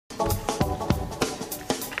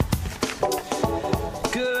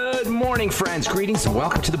morning, friends. Greetings and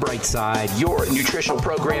welcome to The Bright Side, your nutritional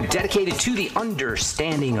program dedicated to the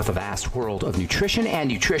understanding of the vast world of nutrition and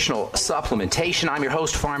nutritional supplementation. I'm your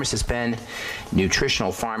host, Pharmacist Ben,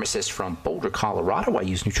 nutritional pharmacist from Boulder, Colorado. I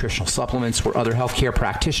use nutritional supplements where other healthcare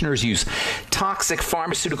practitioners use toxic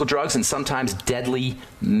pharmaceutical drugs and sometimes deadly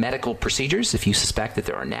medical procedures. If you suspect that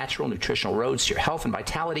there are natural nutritional roads to your health and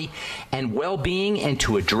vitality and well-being and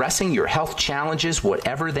to addressing your health challenges,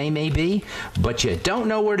 whatever they may be, but you don't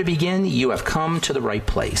know where to begin, you have come to the right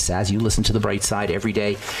place. As you listen to The Bright Side every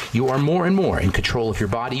day, you are more and more in control of your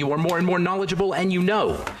body. You are more and more knowledgeable, and you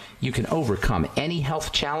know you can overcome any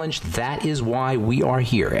health challenge. That is why we are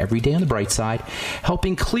here every day on The Bright Side,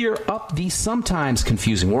 helping clear up the sometimes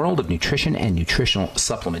confusing world of nutrition and nutritional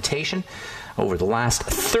supplementation. Over the last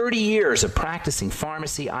 30 years of practicing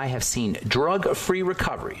pharmacy, I have seen drug-free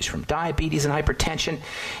recoveries from diabetes and hypertension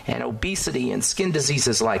and obesity and skin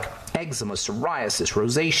diseases like eczema, psoriasis,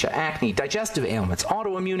 rosacea, acne, digestive ailments,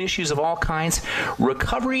 autoimmune issues of all kinds.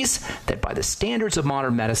 Recoveries that by the standards of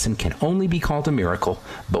modern medicine can only be called a miracle,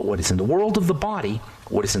 but what is in the world of the body,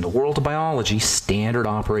 what is in the world of biology, standard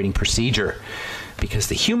operating procedure. Because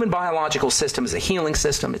the human biological system is a healing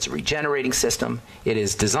system, it's a regenerating system. It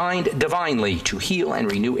is designed divinely to heal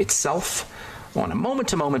and renew itself on a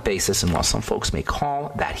moment-to-moment basis. And while some folks may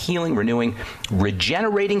call that healing, renewing,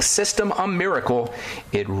 regenerating system a miracle,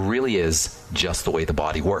 it really is just the way the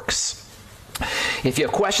body works. If you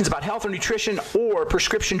have questions about health or nutrition or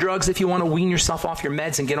prescription drugs, if you want to wean yourself off your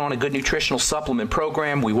meds and get on a good nutritional supplement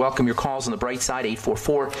program, we welcome your calls on The Bright Side.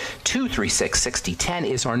 844-236-6010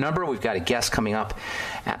 is our number. We've got a guest coming up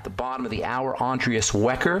at the bottom of the hour, Andreas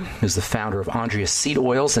Wecker, who's the founder of Andreas Seed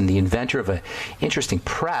Oils and the inventor of an interesting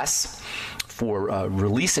press for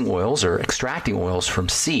releasing oils or extracting oils from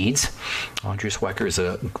seeds. Andreas Wecker is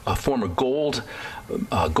a former gold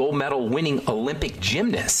medal winning Olympic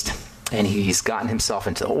gymnast. And he's gotten himself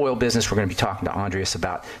into the oil business. We're going to be talking to Andreas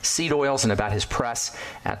about seed oils and about his press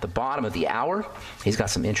at the bottom of the hour. He's got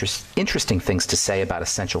some interesting things to say about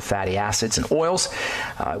essential fatty acids and oils.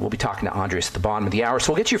 We'll be talking to Andreas at the bottom of the hour.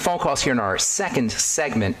 So we'll get your phone calls here in our second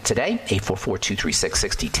segment today.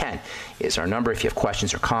 844-236-6010 is our number if you have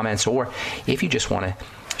questions or comments, or if you just want to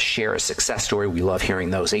share a success story. We love hearing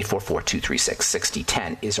those.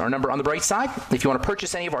 844-236-6010 is our number on The Bright Side. If you want to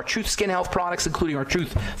purchase any of our Truth Skin Health products, including our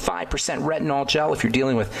Truth 5% Retinol Gel, if you're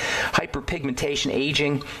dealing with hyperpigmentation,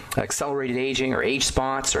 aging, accelerated aging, or age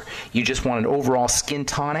spots, or you just want an overall skin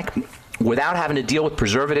tonic without having to deal with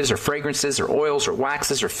preservatives or fragrances or oils or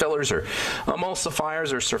waxes or fillers or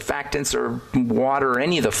emulsifiers or surfactants or water or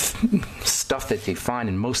any of the stuff that you find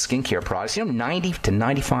in most skincare products. 90 to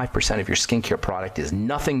 95% of your skincare product is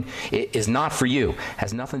not for you,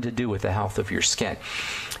 has nothing to do with the health of your skin.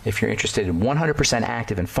 If you're interested in 100%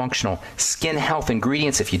 active and functional skin health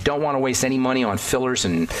ingredients, if you don't want to waste any money on fillers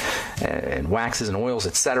and waxes and oils,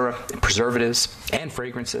 etc., preservatives and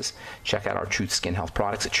fragrances, check out our Truth Skin Health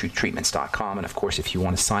products at truthtreatments.com. And of course, if you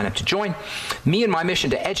want to sign up to join me in my mission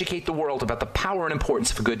to educate the world about the power and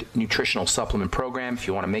importance of a good nutritional supplement program, if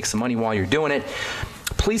you want to make some money while you're doing it,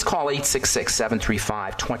 please call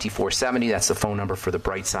 866-735-2470. That's the phone number for the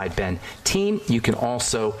Brightside Ben team. You can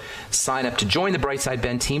also sign up to join the Brightside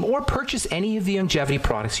Ben team or purchase any of the longevity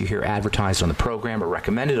products you hear advertised on the program or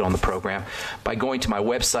recommended on the program by going to my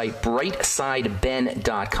website,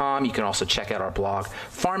 brightsideben.com. You can also check out our blog,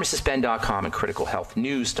 pharmacistben.com and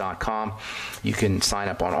criticalhealthnews.com. You can sign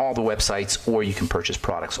up on all the websites, or you can purchase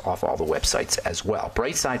products off all the websites as well.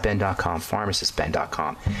 brightsideben.com,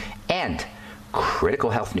 pharmacistben.com, and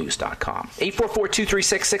criticalhealthnews.com.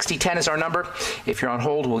 844-236-6010 is our number. If you're on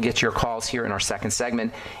hold, we'll get your calls here in our second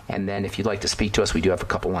segment. And then if you'd like to speak to us, we do have a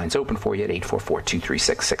couple lines open for you at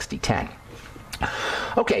 844-236-6010.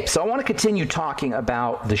 Okay, so I want to continue talking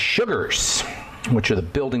about the sugars, which are the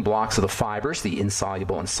building blocks of the fibers, the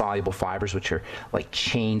insoluble and soluble fibers, which are like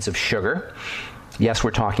chains of sugar. Yes,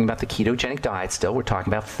 we're talking about the ketogenic diet still. We're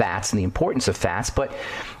talking about fats and the importance of fats. But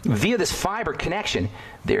via this fiber connection,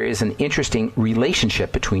 there is an interesting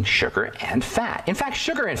relationship between sugar and fat. In fact,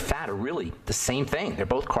 sugar and fat are really the same thing. They're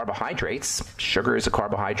both carbohydrates. Sugar is a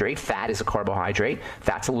carbohydrate. Fat is a carbohydrate.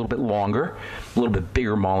 Fat's a little bit longer, a little bit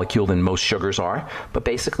bigger molecule than most sugars are. But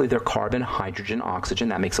basically, they're carbon, hydrogen, oxygen.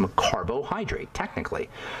 That makes them a carbohydrate, technically.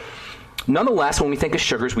 Nonetheless, when we think of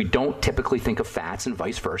sugars, we don't typically think of fats, and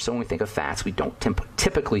vice versa. When we think of fats, we don't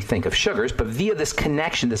typically think of sugars. But via this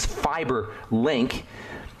connection, this fiber link,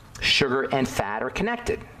 sugar and fat are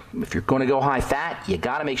connected. If you're going to go high fat, you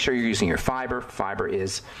got to make sure you're using your fiber. Fiber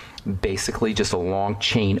is basically just a long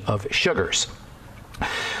chain of sugars.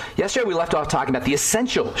 Yesterday, we left off talking about the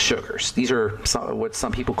essential sugars. These are what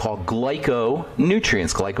some people call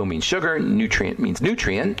glyconutrients. Glyco means sugar, nutrient means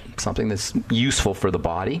nutrient, something that's useful for the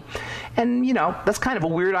body. And, that's kind of a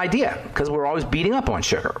weird idea because we're always beating up on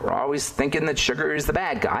sugar. We're always thinking that sugar is the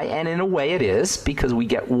bad guy, and in a way it is because we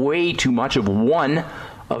get way too much of one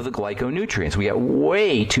of the glyconutrients. We get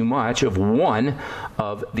way too much of one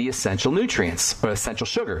of the essential nutrients or essential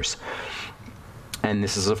sugars. And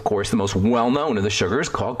this is, of course, the most well-known of the sugars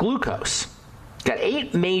called glucose. Got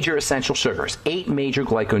 8 major essential sugars, 8 major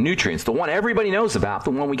glyconutrients. The one everybody knows about,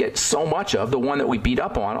 the one we get so much of, the one that we beat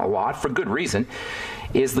up on a lot for good reason,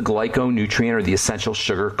 is the glyconutrient or the essential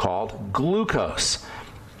sugar called glucose.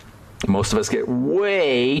 Most of us get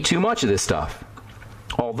way too much of this stuff.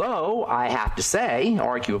 Although, I have to say,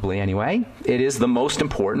 arguably anyway, it is the most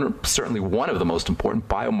important, certainly one of the most important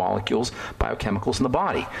biomolecules, biochemicals in the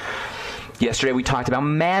body. Yesterday we talked about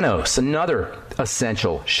mannose, another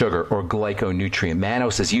essential sugar or glyconutrient.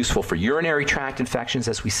 Mannose is useful for urinary tract infections,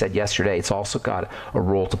 as we said yesterday. It's also got a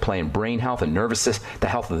role to play in brain health and the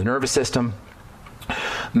health of the nervous system.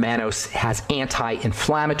 Mannose has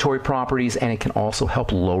anti-inflammatory properties, and it can also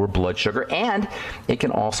help lower blood sugar, and it can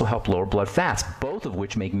also help lower blood fats, both of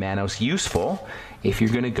which make mannose useful if you're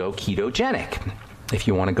going to go ketogenic. If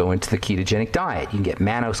you want to go into the ketogenic diet, you can get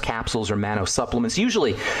mannose capsules or mannose supplements.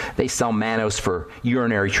 Usually they sell mannose for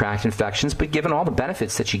urinary tract infections, but given all the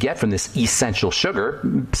benefits that you get from this essential sugar,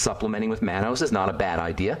 supplementing with mannose is not a bad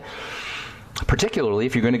idea, particularly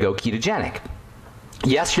if you're going to go ketogenic.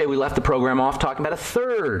 Yesterday we left the program off talking about a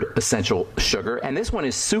third essential sugar, and this one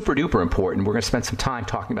is super duper important. We're going to spend some time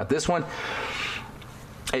talking about this one.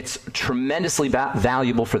 It's tremendously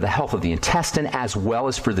valuable for the health of the intestine as well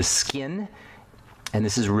as for the skin. And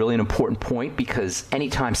this is really an important point because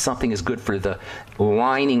anytime something is good for the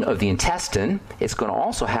lining of the intestine, it's going to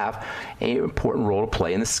also have an important role to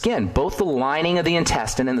play in the skin. Both the lining of the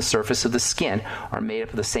intestine and the surface of the skin are made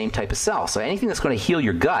up of the same type of cell. So anything that's going to heal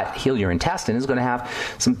your gut, heal your intestine, is going to have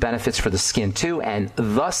some benefits for the skin too, and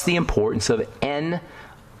thus the importance of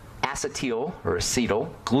N-acetyl or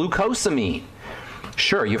acetylglucosamine.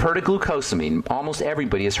 Sure, you've heard of glucosamine. Almost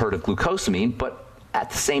everybody has heard of glucosamine, but at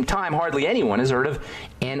the same time, hardly anyone has heard of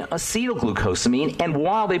N-acetylglucosamine, and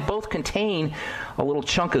while they both contain a little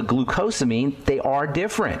chunk of glucosamine, they are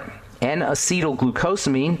different.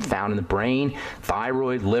 N-acetylglucosamine, found in the brain,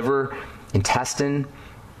 thyroid, liver, intestine.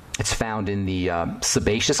 It's found in the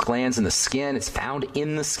sebaceous glands in the skin. It's found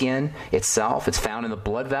in the skin itself. It's found in the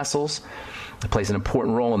blood vessels. It plays an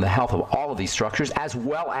important role in the health of all of these structures, as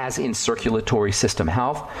well as in circulatory system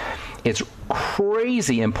health. It's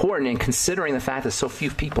crazy important, and considering the fact that so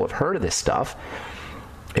few people have heard of this stuff,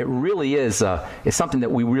 it really is it's something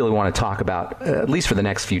that we really want to talk about, at least for the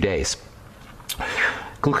next few days.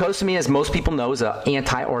 Glucosamine, as most people know, is an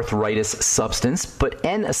anti-arthritis substance, but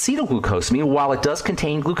N-acetylglucosamine, while it does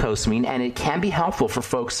contain glucosamine and it can be helpful for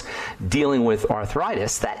folks dealing with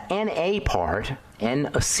arthritis, that NA part,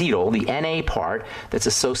 N-acetyl, the NA part that's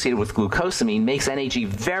associated with glucosamine, makes NAG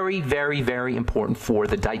very, very, very important for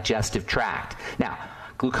the digestive tract. Now,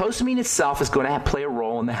 glucosamine itself is going to play a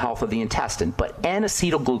role in the health of the intestine, but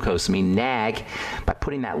N-acetylglucosamine, NAG, by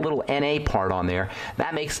putting that little NA part on there,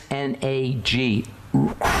 that makes NAG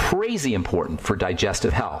crazy important for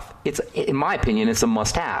digestive health. It's, in my opinion, it's a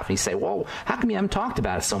must-have. You say, well, how come you haven't talked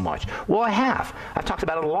about it so much? Well, I have. I've talked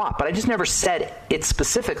about it a lot, but I just never said it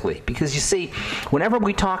specifically because, you see, whenever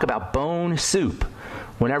we talk about bone soup,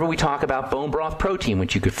 whenever we talk about bone broth protein,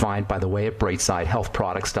 which you could find, by the way, at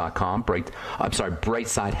brightsidehealthproducts.com,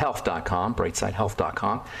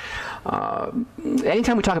 brightsidehealth.com,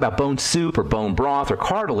 anytime we talk about bone soup or bone broth or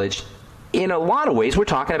cartilage, in a lot of ways, we're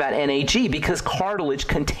talking about NAG because cartilage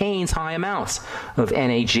contains high amounts of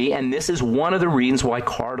NAG, and this is one of the reasons why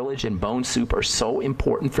cartilage and bone soup are so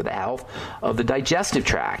important for the health of the digestive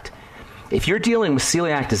tract. If you're dealing with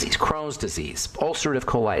celiac disease, Crohn's disease, ulcerative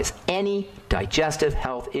colitis, any digestive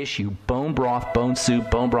health issue, bone broth, bone soup,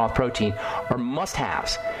 bone broth protein are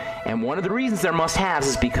must-haves. And one of the reasons they're must-haves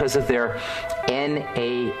is because of their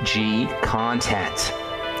NAG content.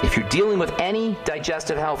 If you're dealing with any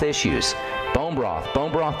digestive health issues, bone broth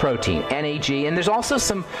protein, NAG, and there's also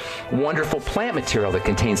some wonderful plant material that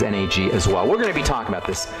contains NAG as well. We're going to be talking about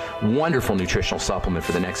this wonderful nutritional supplement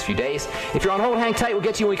for the next few days. If you're on hold, hang tight. We'll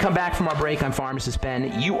get to you when we come back from our break. I'm Pharmacist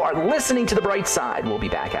Ben. You are listening to The Bright Side. We'll be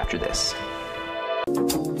back after this.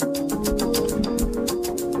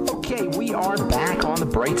 Okay, we are back on The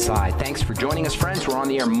Bright Side. Thanks for joining us, friends. We're on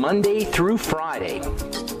the air Monday through Friday,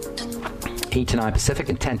 8 to 9 Pacific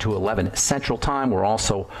and 10 to 11 Central Time. We're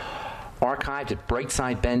also archived at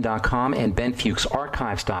brightsideben.com and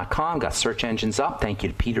benfuchsarchives.com. Got search engines up. Thank you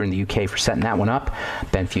to Peter in the UK for setting that one up,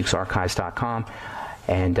 benfuchsarchives.com.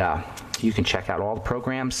 And you can check out all the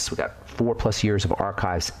programs. We got 4+ years of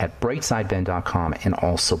archives at brightsideben.com and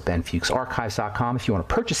also benfuchsarchives.com. If you want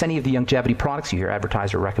to purchase any of the longevity products you hear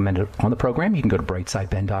advertised or recommended on the program, you can go to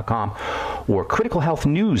brightsideben.com or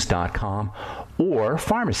criticalhealthnews.com or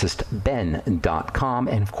pharmacistben.com.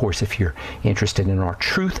 And of course, if you're interested in our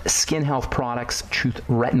Truth Skin Health products, Truth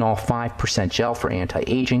Retinol 5% Gel for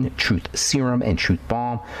anti-aging, Truth Serum, and Truth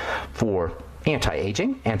Balm for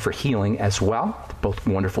anti-aging and for healing as well. Both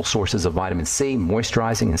wonderful sources of vitamin C,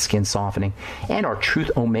 moisturizing and skin softening. And our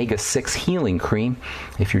Truth Omega-6 Healing Cream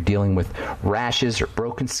if you're dealing with rashes or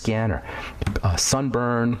broken skin or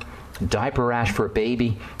sunburn, diaper rash for a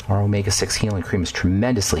baby. Our Omega-6 Healing Cream is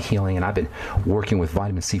tremendously healing, and I've been working with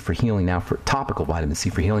vitamin C for healing now, for topical vitamin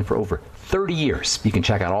C for healing, for over 30 years. You can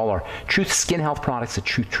check out all our Truth Skin Health products at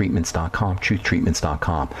truthtreatments.com,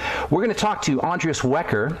 truthtreatments.com. We're going to talk to Andreas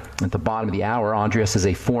Wecker at the bottom of the hour. Andreas is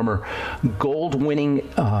a former gold-winning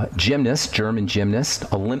gymnast, German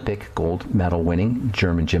gymnast, Olympic gold medal-winning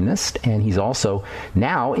German gymnast, and he's also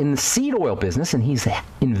now in the seed oil business, and he's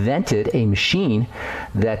invented a machine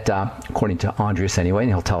that, according to Andreas anyway,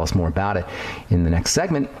 and he'll tell us more about it in the next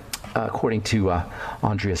segment, according to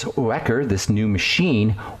Andreas Wecker, this new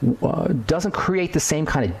machine doesn't create the same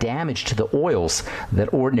kind of damage to the oils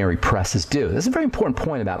that ordinary presses do. This is a very important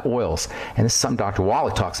point about oils, and this is something Dr.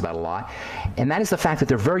 Wallach talks about a lot, and that is the fact that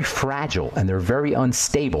they're very fragile and they're very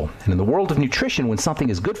unstable. And in the world of nutrition, when something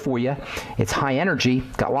is good for you, it's high energy,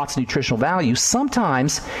 got lots of nutritional value,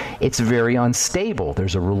 sometimes it's very unstable.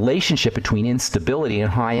 There's a relationship between instability and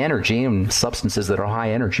high energy, and substances that are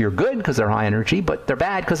high energy are good because they're high energy, but they're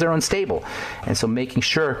bad because they're unstable. And so making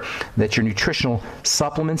sure that your nutritional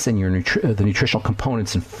supplements and your the nutritional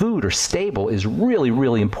components in food are stable is really,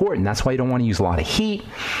 really important. That's why you don't want to use a lot of heat.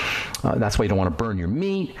 That's why you don't want to burn your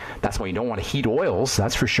meat. That's why you don't want to heat oils,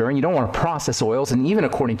 that's for sure. And you don't want to process oils. And even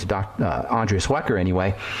according to Andreas Wecker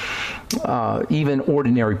anyway, even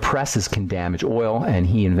ordinary presses can damage oil. And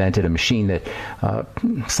he invented a machine that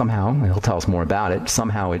somehow, he'll tell us more about it,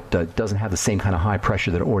 somehow it doesn't have the same kind of high pressure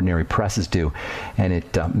that ordinary presses do. And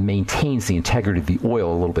it maintains the integrity of the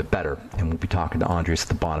oil a little bit better. And we'll be talking to Andreas at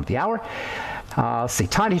the bottom of the hour. Let's see,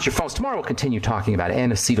 time to hit your phones. Tomorrow we'll continue talking about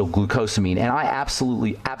N-acetylglucosamine, and I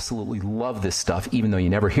absolutely love this stuff, even though you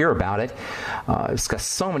never hear about it. It's got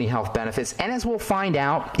so many health benefits, and as we'll find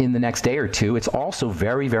out in the next day or two, it's also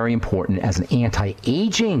very, very important as an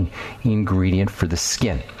anti-aging ingredient for the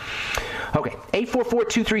skin. Okay,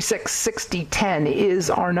 844-236-6010 is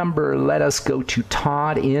our number. Let us go to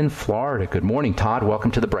Todd in Florida. Good morning, Todd.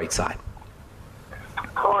 Welcome to the Bright Side.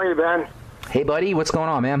 How are you, Ben? Hey, buddy. What's going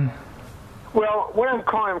on, man? Well, what I'm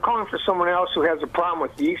calling for someone else who has a problem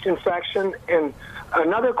with yeast infection. And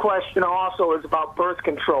another question also is about birth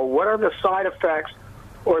control. What are the side effects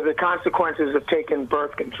or the consequences of taking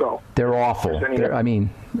birth control? They're awful.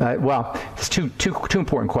 Well, it's two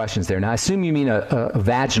important questions there. Now, I assume you mean a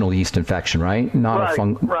vaginal yeast infection, right? Not a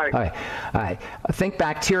fungal. Right. All right. I think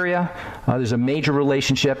bacteria, there's a major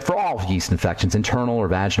relationship for all yeast infections, internal or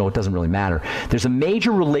vaginal, it doesn't really matter. There's a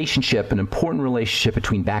major relationship, an important relationship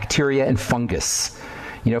between bacteria and fungus.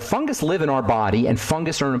 You know, fungus live in our body, and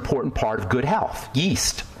fungus are an important part of good health.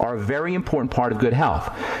 Yeast are a very important part of good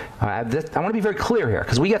health. I want to be very clear here,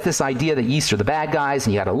 because we get this idea that yeast are the bad guys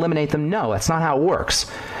and you got to eliminate them. No, that's not how it works.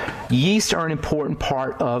 Yeast are an important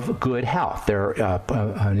part of good health. They're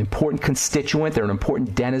an important constituent. They're an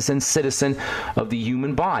important citizen of the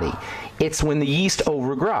human body. It's when the yeast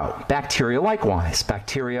overgrow. Bacteria likewise.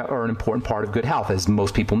 Bacteria are an important part of good health, as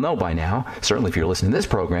most people know by now. Certainly if you're listening to this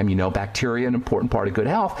program, you know bacteria are an important part of good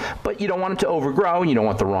health, but you don't want them to overgrow, and you don't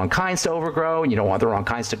want the wrong kinds to overgrow, and you don't want the wrong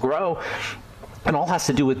kinds to grow. It all has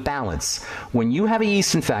to do with balance. When you have a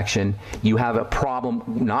yeast infection, you have a problem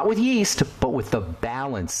not with yeast, but with the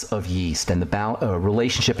balance of yeast and the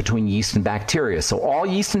relationship between yeast and bacteria. So all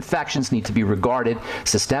yeast infections need to be regarded,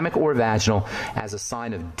 systemic or vaginal, as a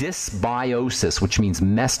sign of dysbiosis, which means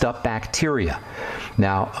messed up bacteria.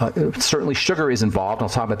 Now, certainly sugar is involved. I'll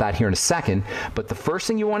talk about that here in a second. But the first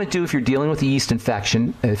thing you want to do if you're dealing with a yeast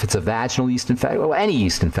infection, if it's a vaginal yeast infection, or any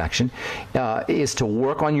yeast infection, is to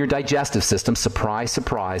work on your digestive system, surprise,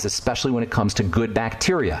 surprise, especially when it comes to good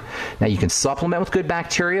bacteria. Now, you can supplement with good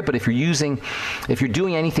bacteria, but if you're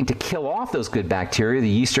doing anything to kill off those good bacteria, the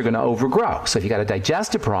yeast are going to overgrow. So if you got a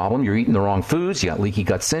digestive problem, you're eating the wrong foods, you got leaky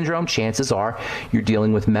gut syndrome, chances are you're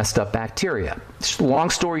dealing with messed up bacteria. Long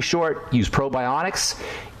story short, use probiotics,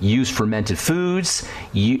 use fermented foods,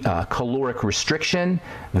 caloric restriction,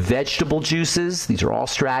 vegetable juices. These are all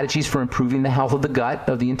strategies for improving the health of the gut,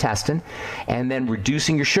 of the intestine, and then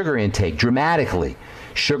reducing your sugar intake dramatically.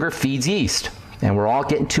 Sugar feeds yeast. And we're all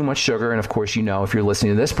getting too much sugar. And of course, you know, if you're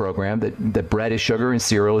listening to this program, that bread is sugar, and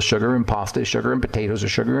cereal is sugar, and pasta is sugar, and potatoes are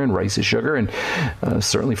sugar, and rice is sugar, and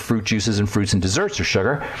certainly fruit juices and fruits and desserts are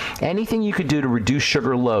sugar. Anything you could do to reduce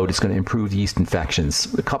sugar load is going to improve yeast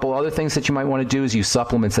infections. A couple other things that you might want to do is use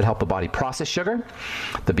supplements that help the body process sugar.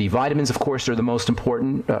 The B vitamins, of course, are the most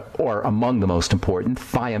important, or among the most important.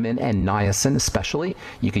 Thiamine and niacin, especially.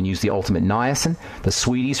 You can use the Ultimate Niacin. The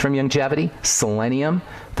Sweeties from Youngevity, selenium,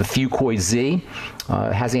 the Fucoid Z.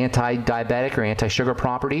 Has anti-diabetic or anti-sugar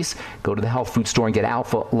properties. Go to the health food store and get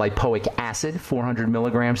alpha lipoic acid, 400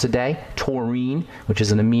 milligrams a day. Taurine, which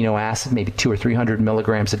is an amino acid, maybe 200 or 300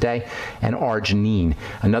 milligrams a day. And arginine,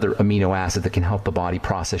 another amino acid that can help the body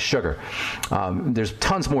process sugar. There's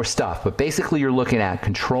tons more stuff, but basically you're looking at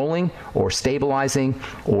controlling or stabilizing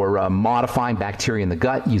or modifying bacteria in the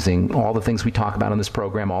gut using all the things we talk about on this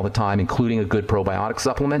program all the time, including a good probiotic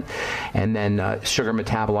supplement, and then sugar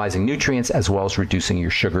metabolizing nutrients, as well as reducing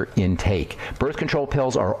your sugar intake. Birth control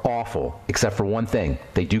pills are awful, except for one thing.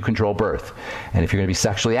 They do control birth. And if you're going to be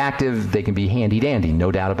sexually active, they can be handy-dandy,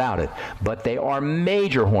 no doubt about it. But they are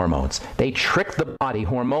major hormones. They trick the body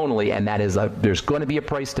hormonally, and there's going to be a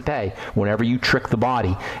price to pay whenever you trick the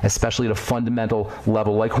body, especially at a fundamental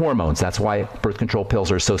level like hormones. That's why birth control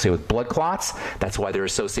pills are associated with blood clots. That's why they're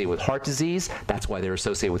associated with heart disease. That's why they're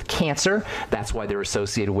associated with cancer. That's why they're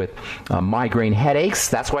associated with migraine headaches.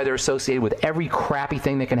 That's why they're associated with every crappy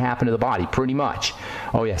thing that can happen to the body, pretty much.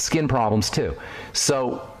 Oh yeah, skin problems too.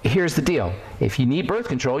 So here's the deal. If you need birth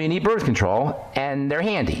control, you need birth control, and they're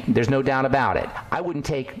handy. There's no doubt about it. I wouldn't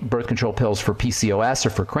take birth control pills for PCOS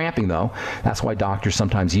or for cramping, though. That's why doctors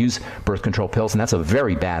sometimes use birth control pills, and that's a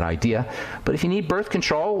very bad idea. But if you need birth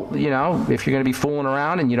control, you know, if you're going to be fooling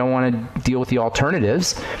around and you don't want to deal with the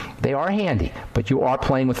alternatives, they are handy. But you are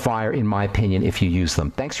playing with fire, in my opinion, if you use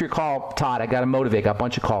them. Thanks for your call, Todd. I got to motivate. Got a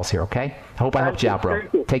bunch of calls here, okay? I hope I helped you out, bro.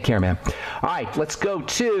 Take care, man. All right, let's go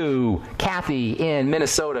to Kathy in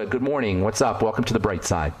Minnesota. Good morning. What's up? Welcome to the bright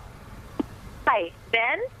side. Hi,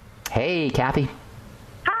 Ben. Hey, Kathy.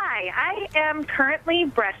 Hi, I am currently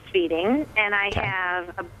breastfeeding, and I have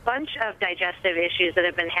a bunch of digestive issues that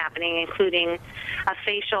have been happening, including a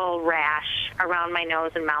facial rash around my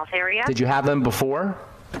nose and mouth area. Did you have them before?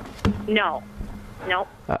 No. Nope.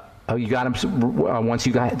 Oh, you got them once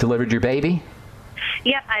you delivered your baby?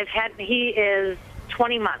 Yep, he is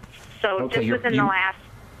 20 months. So okay, just within the last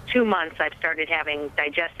 2 months, I've started having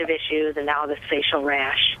digestive issues and now this facial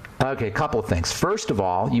rash. Okay, a couple of things. First of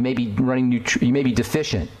all, you may be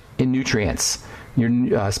deficient in nutrients.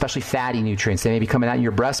 Especially fatty nutrients. They may be coming out in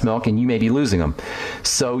your breast milk, and you may be losing them.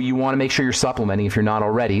 So you want to make sure you're supplementing if you're not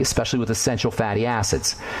already, especially with essential fatty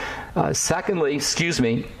acids. Secondly,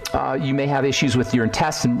 you may have issues with your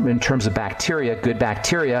intestine in terms of bacteria, good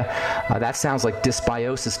bacteria. That sounds like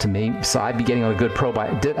dysbiosis to me. So I'd be getting on a good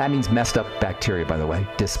probiotic. That means messed up bacteria, by the way,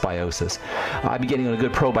 dysbiosis. I'd be getting on a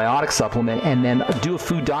good probiotic supplement and then do a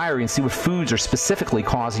food diary and see what foods are specifically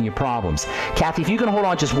causing you problems. Kathy, if you can hold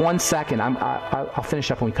on just 1 second, I'll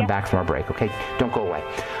finish up when we come back from our break, okay? Don't go away.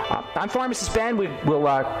 I'm Pharmacist Ben.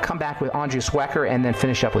 We'll come back with Andrea Swecker and then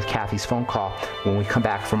finish up with Kathy's phone call when we come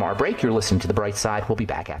back from our break. You're listening to The Bright Side. We'll be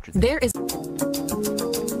back after this.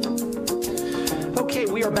 Okay,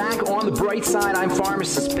 we are back on The Bright Side. I'm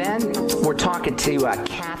Pharmacist Ben. We're talking to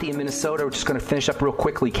Kathy in Minnesota. We're just going to finish up real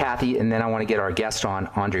quickly, Kathy, and then I want to get our guest on,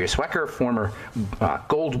 Andrea Swecker, former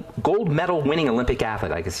gold medal winning Olympic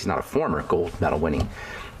athlete. I guess he's not a former gold medal winning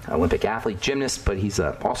Olympic athlete, gymnast, but he's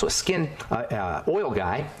also a skin oil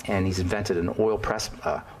guy, and he's invented an oil press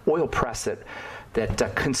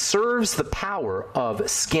that conserves the power of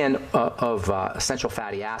skin of essential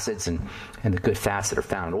fatty acids and the good fats that are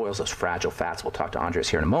found in oils, those fragile fats. We'll talk to Andres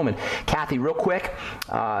here in a moment. Kathy, real quick,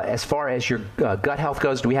 as far as your gut health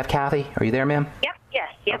goes, do we have Kathy? Are you there, ma'am? Yep. Yes.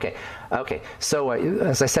 Yep. Okay. So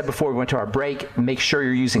as I said before we went to our break, make sure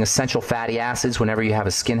you're using essential fatty acids whenever you have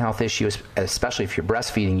a skin health issue, especially if you're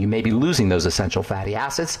breastfeeding. You may be losing those essential fatty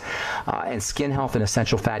acids, and skin health and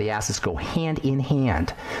essential fatty acids go hand in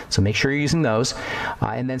hand. So make sure you're using those,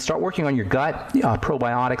 and then start working on your gut,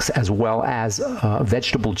 probiotics, as well as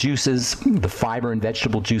vegetable juices. The fiber in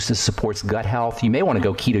vegetable juices supports gut health. You may want to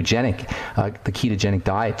go ketogenic, the ketogenic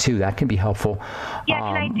diet too. That can be helpful. Yeah,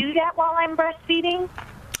 can I do that while I'm breastfeeding?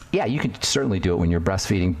 Yeah, you can certainly do it when you're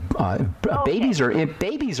breastfeeding. Okay. Babies are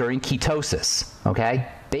in ketosis. Okay,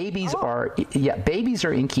 babies are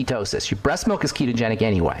in ketosis. Your breast milk is ketogenic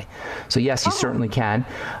anyway, so yes, you certainly can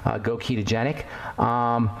go ketogenic.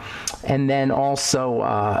 And then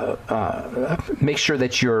also make sure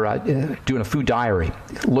that you're doing a food diary,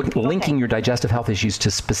 linking your digestive health issues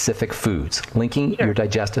to specific foods. Linking your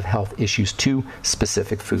digestive health issues to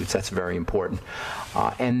specific foods. That's very important.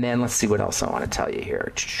 And then let's see what else I want to tell you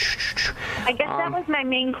here. I guess that was my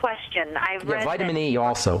main question. I've read vitamin E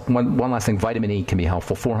also. One last thing, vitamin E can be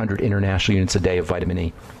helpful. 400 international units a day of vitamin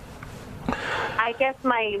E. I guess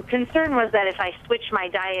my concern was that if I switched my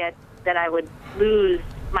diet, that I would lose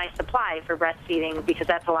my supply for breastfeeding, because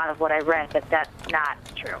that's a lot of what I read, but that's not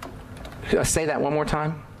true. Say that one more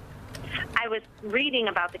time. I was reading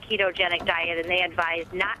about the ketogenic diet, and they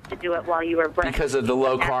advised not to do it while you were breastfeeding. Because of the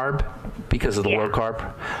low carb? Because of the low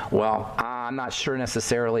carb? Well, I'm not sure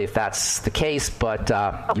necessarily if that's the case, but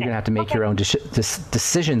you're going to have to make your own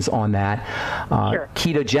decisions on that.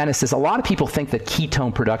 Ketogenesis, a lot of people think that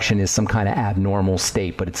ketone production is some kind of abnormal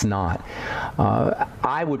state, but it's not.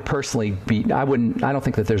 I would personally I don't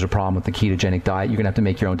think that there's a problem with the ketogenic diet. You're going to have to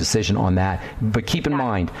make your own decision on that. But keep in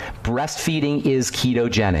mind, breastfeeding is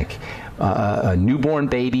ketogenic. Newborn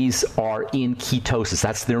babies are in ketosis.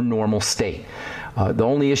 That's their normal state. The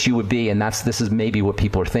only issue would be, and this is maybe what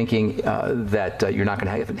people are thinking, that you're not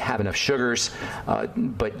going to have enough sugars,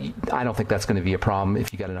 but I don't think that's going to be a problem.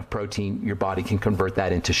 If you got enough protein, your body can convert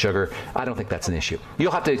that into sugar. I don't think that's an issue.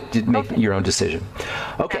 You'll have to make your own decision.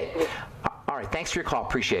 Okay. All right. Thanks for your call.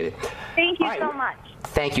 Appreciate it. Thank you so much.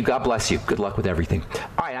 Thank you. God bless you. Good luck with everything.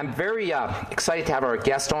 All right. I'm very excited to have our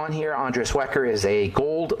guest on here. Andreas Wecker is a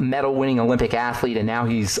gold medal winning Olympic athlete, and now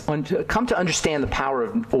he's come to understand the power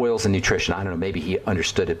of oils and nutrition. I don't know, maybe he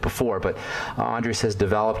understood it before, but Andreas has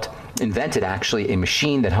invented actually a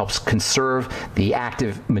machine that helps conserve the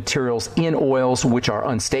active materials in oils, which are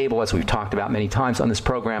unstable, as we've talked about many times on this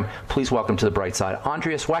program. Please welcome to the bright side,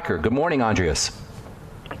 Andreas Wecker. Good morning, Andreas.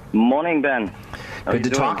 Morning, Ben. Good to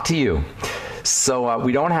talk to you. So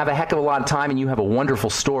we don't have a heck of a lot of time, and you have a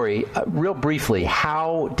wonderful story. Real briefly,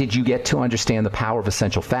 how did you get to understand the power of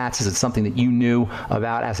essential fats? Is it something that you knew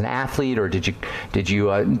about as an athlete, or did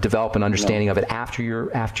you develop an understanding of it after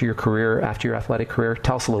your athletic career?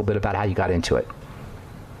 Tell us a little bit about how you got into it.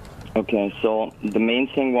 Okay, so the main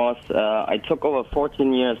thing was I took over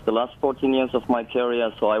 14 years, the last 14 years of my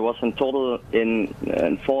career. So I was in total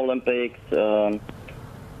in 4 Olympics.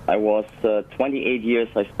 I was 28 years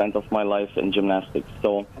I spent of my life in gymnastics.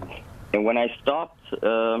 So, and when I stopped,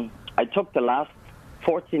 I took the last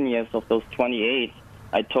 14 years of those 28,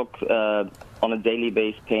 I took on a daily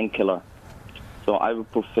basis painkiller. So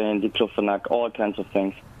ibuprofen, diclofenac, all kinds of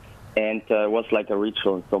things. And it was like a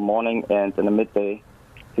ritual, so morning and in the midday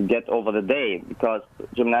to get over the day, because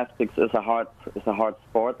gymnastics is a hard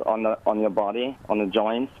sport on your body, on the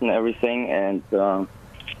joints and everything, and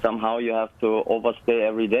somehow you have to overstay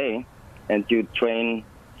every day, and you train.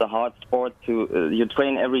 It's a hard sport you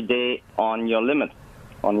train every day on your limit,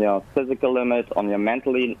 on your physical limit, on your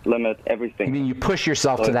mental limit, everything. You mean you push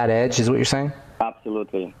yourself to that edge, is what you're saying?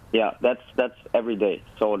 Absolutely. Yeah, that's every day.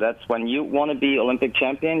 So that's when you want to be Olympic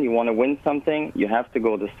champion, you want to win something, you have to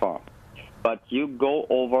go this far. But you go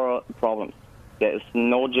over problems. There is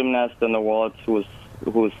no gymnast in the world who's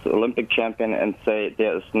Olympic champion and say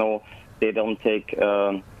they don't take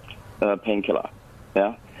painkiller.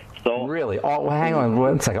 Yeah. So really, hang on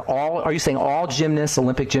 1 second. Are you saying all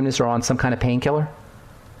Olympic gymnasts, are on some kind of painkiller?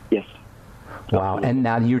 Yes. Wow. Absolutely. And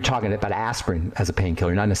now you're talking about aspirin as a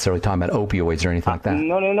painkiller. You're not necessarily talking about opioids or anything like that.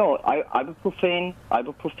 No. Ibuprofen.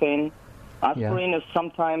 Aspirin is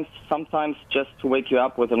sometimes just to wake you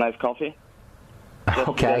up with a nice coffee.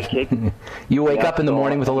 Okay. You wake up in the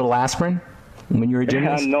morning with a little aspirin when you're a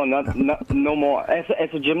gymnast? No more.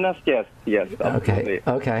 As a gymnast, yes. Absolutely.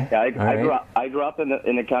 Okay. Yeah, I grew up in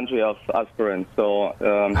the country of aspirin, so.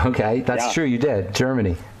 Okay, that's true. You did.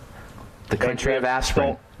 Germany, the country of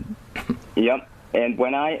aspirin. Yep. And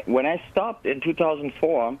when I stopped in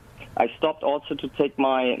 2004, I stopped also to take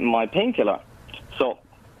my painkiller. So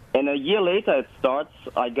And a year later it starts,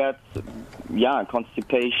 I get,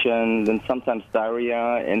 constipation, then sometimes diarrhea,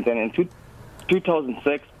 and then in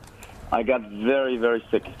 2006, I got very, very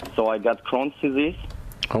sick. So I got Crohn's disease.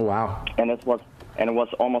 Oh, wow. And it was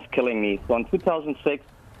almost killing me. So in 2006,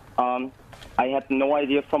 I had no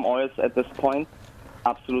idea from oils at this point.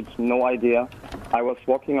 Absolutely no idea. I was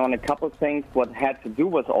working on a couple things what had to do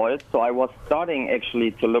with oils, so I was starting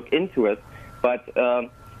actually to look into it. But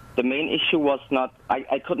the main issue was not,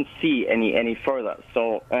 I couldn't see any further.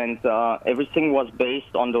 So, and everything was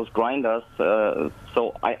based on those grinders.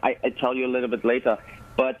 So I tell you a little bit later.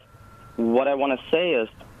 But what I want to say is,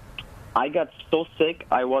 I got so sick,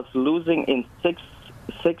 I was losing in six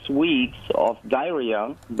weeks of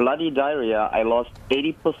diarrhea, bloody diarrhea. I lost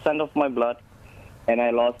 80% of my blood, and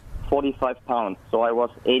I lost 45 pounds. So I was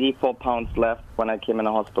 84 pounds left when I came in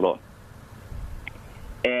the hospital.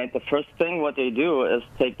 And the first thing what they do is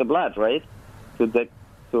take the blood, right?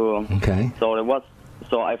 Okay. So I was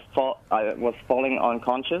falling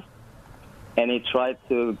unconscious, and he tried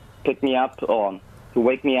to pick me up or to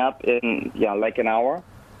wake me up in like an hour,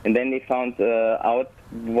 and then they found out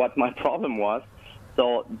what my problem was.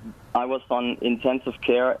 So I was on intensive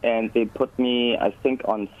care, and they put me, I think,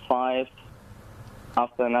 on 5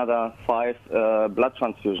 after another 5 blood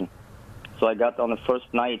transfusion. So I got on the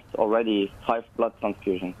first night already 5 blood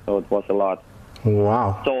transfusions. So it was a lot.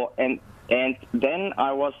 Wow. So and then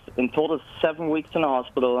I was in total 7 weeks in the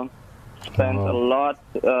hospital. Spent a lot.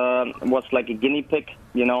 Was like a guinea pig,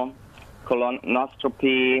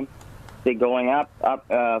 colonoscopy. They going up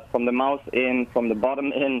from the mouth in, from the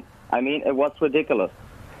bottom in. I mean, it was ridiculous.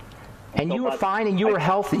 And so, you were fine, and you were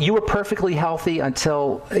healthy. You were perfectly healthy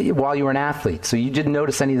while you were an athlete. So you didn't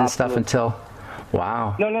notice any of this stuff until.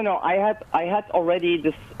 Wow. No. I had already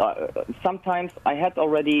this. Sometimes I had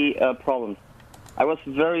already problems. I was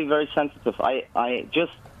very, very sensitive. I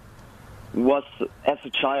just was, as a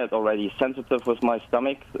child already, sensitive with my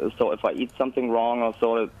stomach. So if I eat something wrong or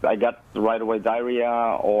so, I got right away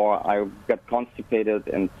diarrhea or I got constipated.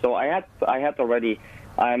 And so I had already.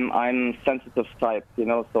 I'm sensitive type,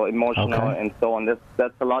 so emotional and so on.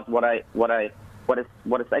 That's a lot what is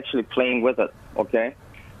actually playing with it. Okay.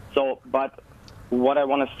 So, but what I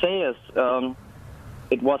want to say is,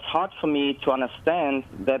 it was hard for me to understand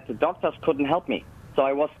that the doctors couldn't help me. So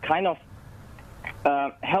I was kind of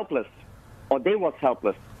helpless, or they was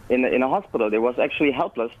helpless in a hospital. They was actually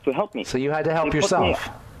helpless to help me. So you had to help yourself.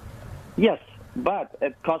 Yes, but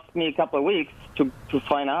it cost me a couple of weeks to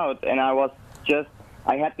find out, and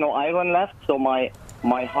I had no iron left, so my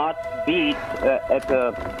heart beat at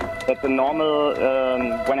the normal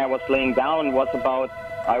when I was laying down was about,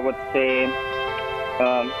 I would say,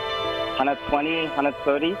 120,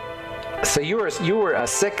 130. So you were a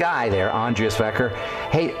sick guy there, Andreas Wecker.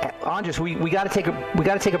 Hey, Andreas, we got to take a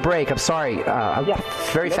break. I'm sorry.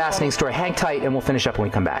 Very fascinating story. Hang tight, and we'll finish up when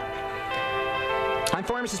we come back. I'm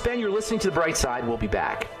Pharmacist Ben. You're listening to The Bright Side. We'll be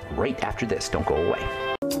back right after this. Don't go away.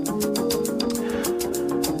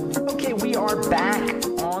 Okay, we are back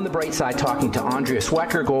on The Bright Side talking to Andreas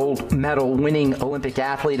Wecker, gold medal winning Olympic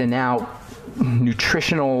athlete, and now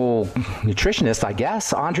nutritionist, I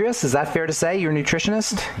guess. Andreas, is that fair to say? You're a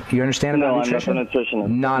nutritionist? You understand about nutrition? No, I'm not a nutritionist.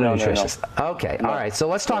 Not a nutritionist. No. Okay, all right. So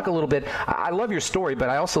let's talk a little bit. I love your story, but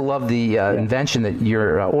I also love the invention, that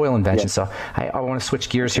your oil invention. So I want to switch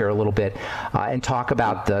gears here a little bit and talk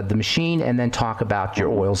about the machine, and then talk about your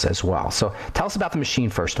oils as well. So tell us about the machine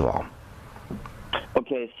first of all.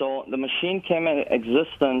 Okay, so the machine came in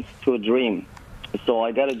existence to a dream. So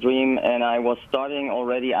I got a dream, and I was starting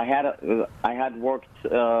already. I had worked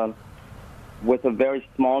with a very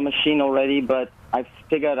small machine already, but I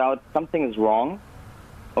figured out something is wrong.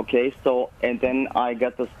 Okay, so, and then I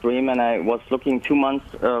got this dream, and I was looking 2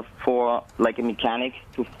 months for like a mechanic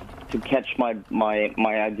to catch my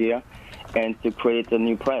idea and to create a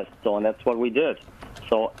new press. So, and that's what we did.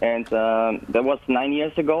 So, and that was 9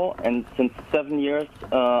 years ago, and since 7 years,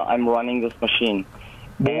 I'm running this machine.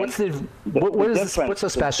 Well, what's so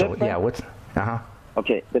special? Yeah,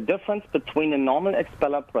 Okay, the difference between a normal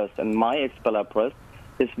expeller press and my expeller press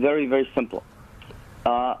is very, very simple.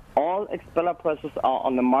 All expeller presses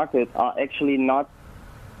on the market are actually not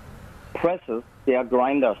presses, they are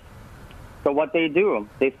grinders. So what they do,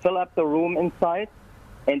 they fill up the room inside,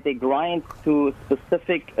 and they grind to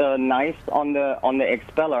specific knives on the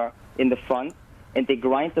expeller in the front, and they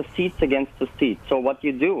grind the seats against the seat. So what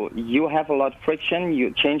you do, you have a lot of friction,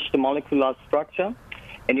 you change the molecular structure,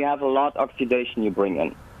 and you have a lot of oxidation you bring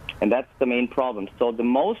in. And that's the main problem. So the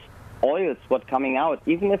most oils what coming out,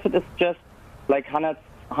 even if it is just like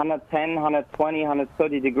 110, 120,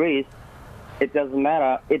 130 degrees, it doesn't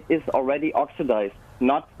matter. It is already oxidized.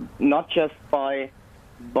 not just by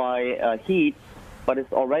heat, but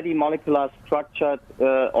it's already molecular structured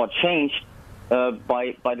or changed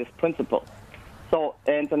by this principle. So,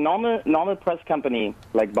 and the normal press company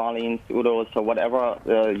like Barleans, Udo's, or whatever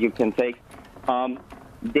you can take,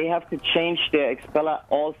 they have to change their expeller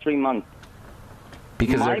all 3 months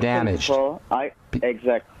because they're damaged.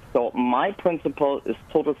 Exact. So my principle is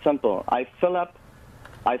total simple. I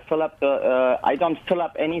don't fill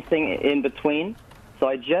up anything in between. So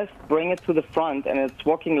I just bring it to the front, and it's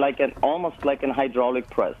working like almost like an hydraulic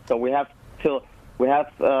press. So we have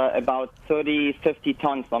about 30, 50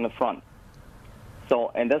 tons on the front.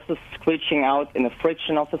 So, and this is screeching out in a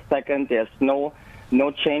fraction of a second. There's no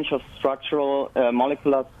change of structural,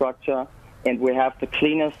 molecular structure, and we have the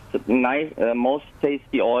cleanest, nice, most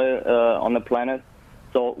tasty oil on the planet.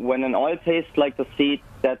 So when an oil tastes like the seed,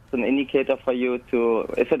 that's an indicator for you to,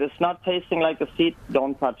 if it is not tasting like a seed,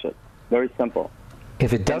 don't touch it. Very simple.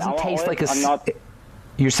 If it doesn't taste like a seed,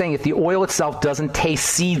 you're saying if the oil itself doesn't taste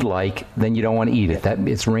seed-like, then you don't want to eat it. That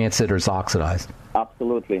it's rancid or it's oxidized.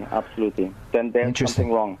 Absolutely, absolutely. Then there's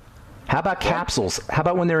something wrong. How about capsules? How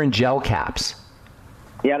about when they're in gel caps?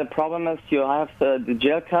 Yeah, the problem is you have the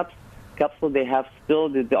gel capsule. They have still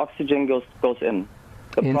the oxygen goes in.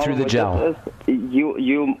 In through the gel.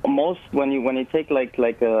 You most when you take like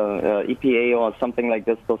a EPA or something like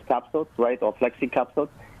this, those capsules, right, or flexi capsules,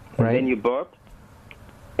 and then you burp.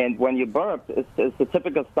 And when you burp, it's a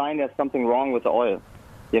typical sign there's something wrong with the oil,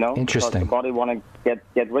 Interesting. Because the body want to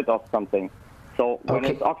get rid of something. So when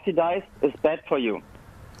it's oxidized, it's bad for you.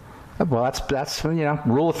 Well, that's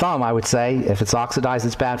rule of thumb, I would say. If it's oxidized,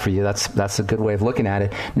 it's bad for you. That's a good way of looking at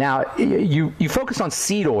it. Now, you focus on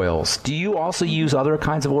seed oils. Do you also use other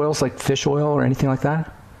kinds of oils like fish oil or anything like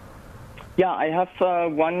that? Yeah, I have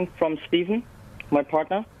one from Stephen, my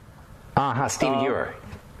partner. Stephen Ewer.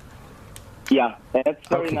 Yeah, that's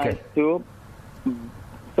very nice too.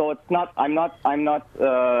 So it's not. I'm not.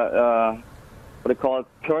 What do you call it?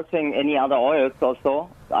 Cursing any other oils. Also,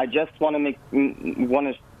 I just want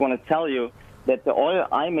to tell you that the oil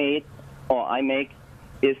I make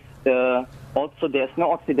is also there's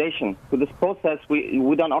no oxidation. To this process,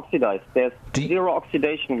 we don't oxidize. There's zero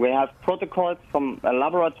oxidation. We have protocols from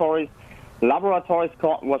laboratories. Laboratories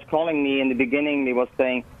was calling me in the beginning. They was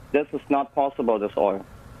saying this is not possible. This oil.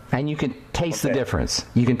 And you can taste the difference.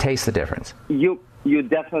 You can taste the difference. You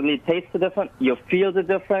definitely taste the difference. You feel the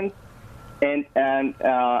difference. And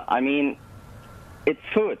I mean, it's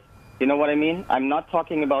food. You know what I mean? I'm not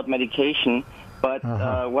talking about medication, but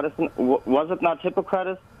was it not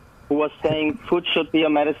Hippocrates who was saying food should be a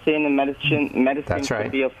medicine and medicine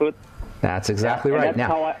should be a food? That's exactly right.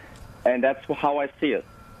 That's how I see it.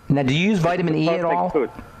 Now, do you use vitamin E at all?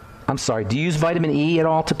 Food. I'm sorry. Do you use vitamin E at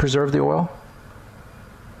all to preserve the oil?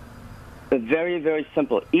 Very, very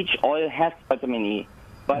simple. Each oil has vitamin E.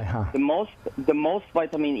 But the most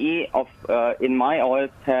vitamin E in my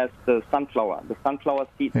oils has the sunflower. The sunflower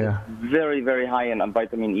seed is very, very high in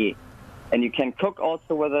vitamin E, and you can cook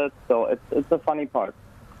also with it. So it's a funny part.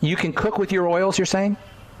 You can cook with your oils, you're saying?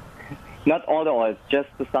 Not all the oils, just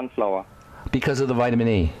the sunflower. Because of the vitamin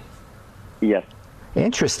E. Yes.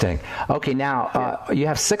 Interesting. Okay, now you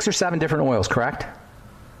have 6 or 7 different oils, correct?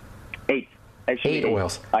 8. Actually, 8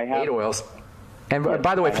 oils. I have 8 oils. And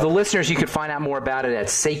by the way, for the listeners, you can find out more about it at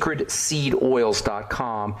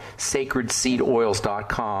sacredseedoils.com,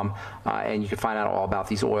 sacredseedoils.com, and you can find out all about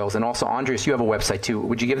these oils. And also, Andreas, you have a website, too.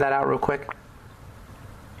 Would you give that out real quick?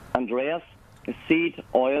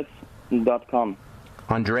 AndreasSeedoils.com.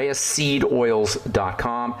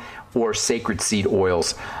 AndreasSeedoils.com or Sacred Seed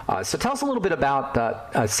Oils. So tell us a little bit about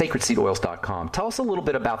sacredseedoils.com. Tell us a little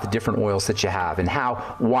bit about the different oils that you have and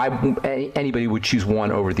why anybody would choose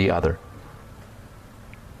one over the other.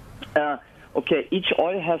 Okay, each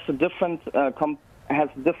oil has a different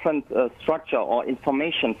structure or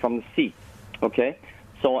information from the seed. Okay,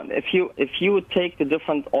 so if you take the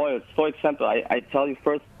different oils, for example, I tell you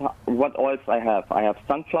first what oils I have. I have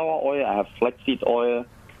sunflower oil, I have flaxseed oil,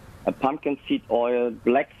 a pumpkin seed oil,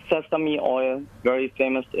 black sesame oil, very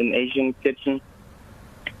famous in Asian kitchen.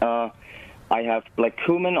 I have black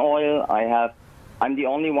cumin oil. I'm the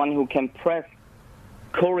only one who can press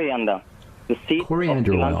coriander. The seed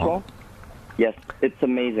coriander oil. Yes, it's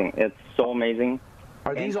amazing. It's so amazing.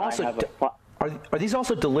 Are these also are these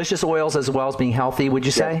also delicious oils as well as being healthy? Would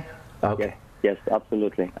you say? Okay. Yes,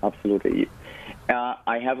 absolutely.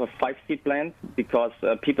 I have a 5-seed blend because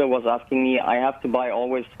people was asking me. I have to buy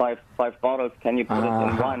always five bottles. Can you put it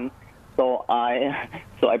in one? So I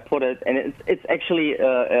put it, and it's actually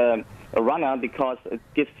a runner because it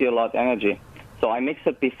gives you a lot of energy. So I mix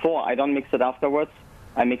it before. I don't mix it afterwards.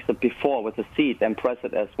 I mix it before with the seed and press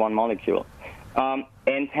it as one molecule.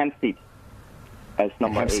 And hemp seed as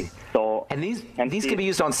number 8. So and these can be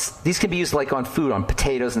used like on food, on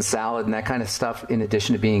potatoes and salad and that kind of stuff, in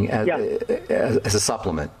addition to being as a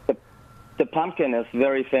supplement. The pumpkin is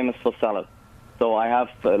very famous for salad. So I have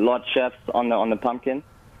a lot of chefs on the pumpkin.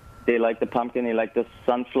 They like the pumpkin. They like the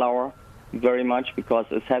sunflower very much because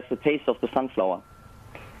it has the taste of the sunflower.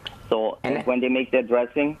 So and when they make their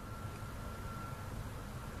dressing.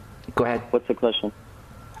 Go ahead. What's the question?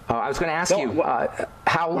 I was going to ask you,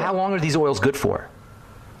 how long are these oils good for?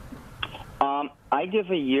 I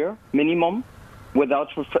give a year minimum without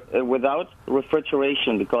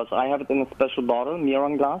refrigeration because I have it in a special bottle,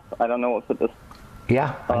 Miron glass. I don't know if it is.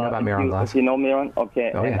 Yeah, I know about Miron glass. If you know Miron?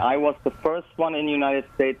 Okay. Oh, and I was the first one in the United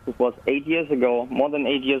States, it was 8 years ago, more than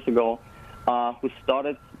 8 years ago, who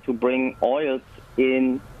started to bring oils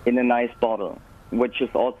in a nice bottle, which is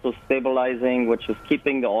also stabilizing, which is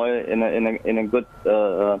keeping the oil in a good.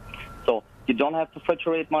 So you don't have to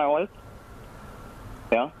refrigerate my oils.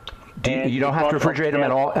 Yeah. You don't have to refrigerate them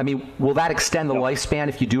at all? I mean, will that extend the lifespan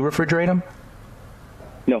if you do refrigerate them?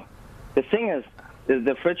 No. The thing is,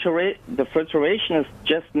 the refrigeration is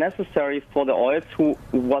just necessary for the oils who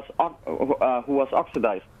was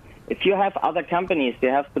oxidized. If you have other companies, they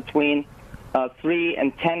have between 3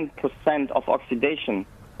 and 10% of oxidation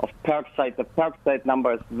of peroxide. The peroxide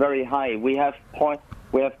number is very high. We have 0.01,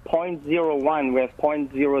 we have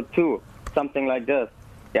 0.02, something like this.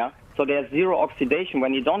 Yeah. So there's zero oxidation.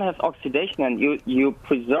 When you don't have oxidation and you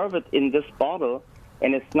preserve it in this bottle,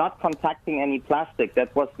 and it's not contacting any plastic,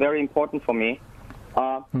 that was very important for me.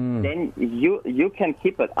 Then you can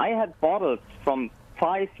keep it. I had bottles from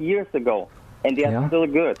 5 years ago, and they are still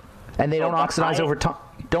good. And they don't oxidize over time.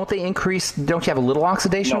 Don't they increase? Don't you have a little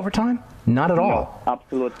oxidation over time? Not at all. No,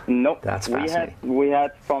 absolutely no. That's fascinating. We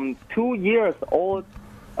had from 2 years old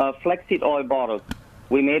flaxseed oil bottles.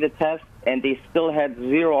 We made a test, and they still had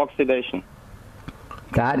zero oxidation.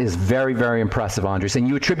 That is very, very impressive, Andres. And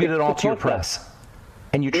you attribute it all to your press.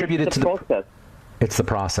 And you attribute it to the process. It's the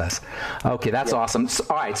process. Okay, that's awesome. So,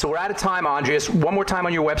 all right, so we're out of time, Andreas. One more time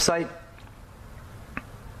on your website.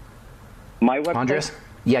 My website? Andreas?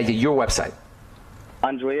 Yeah, your website.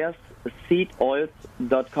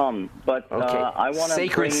 AndreasSeedOils.com. But I want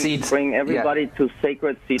to bring everybody to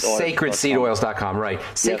Sacred Seed Oils. SacredSeedOils.com, right.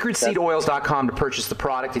 SacredSeedOils.com to purchase the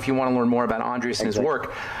product if you want to learn more about Andreas and his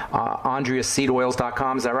work.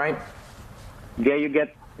 AndreasSeedOils.com, is that right? There you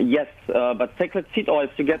get, yes, but Sacred Seed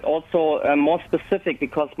Oils, you get also more specific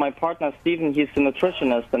because my partner, Steven, he's a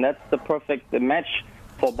nutritionist, and that's the perfect match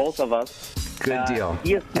for both of us. Good deal.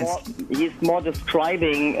 He's more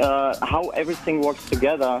describing how everything works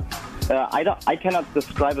together. I cannot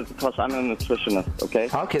describe it because I'm a nutritionist. Okay.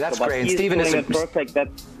 Okay, that's great. And Steven is perfect.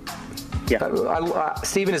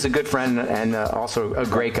 Steven is a good friend and also a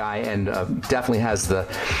great guy, and definitely has the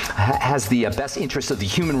best interest of the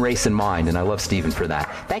human race in mind. And I love Steven for that.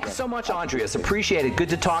 Thank you so much, Andreas. Appreciate it. Good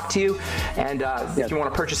to talk to you. And if you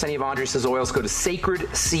want to purchase any of Andreas's oils, go to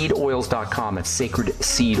SacredSeedOils.com. That's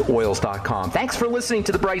SacredSeedOils.com. Thanks for listening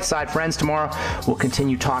to The Bright Side, friends. Tomorrow we'll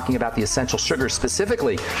continue talking about the essential sugars,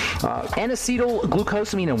 specifically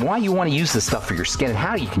N-acetylglucosamine, and why you want to use this stuff for your skin and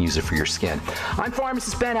how you can use it for your skin. I'm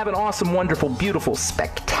Pharmacist Ben. Have an awesome, wonderful, beautiful,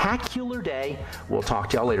 spectacular day. We'll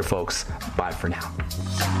talk to y'all later, folks. Bye for now.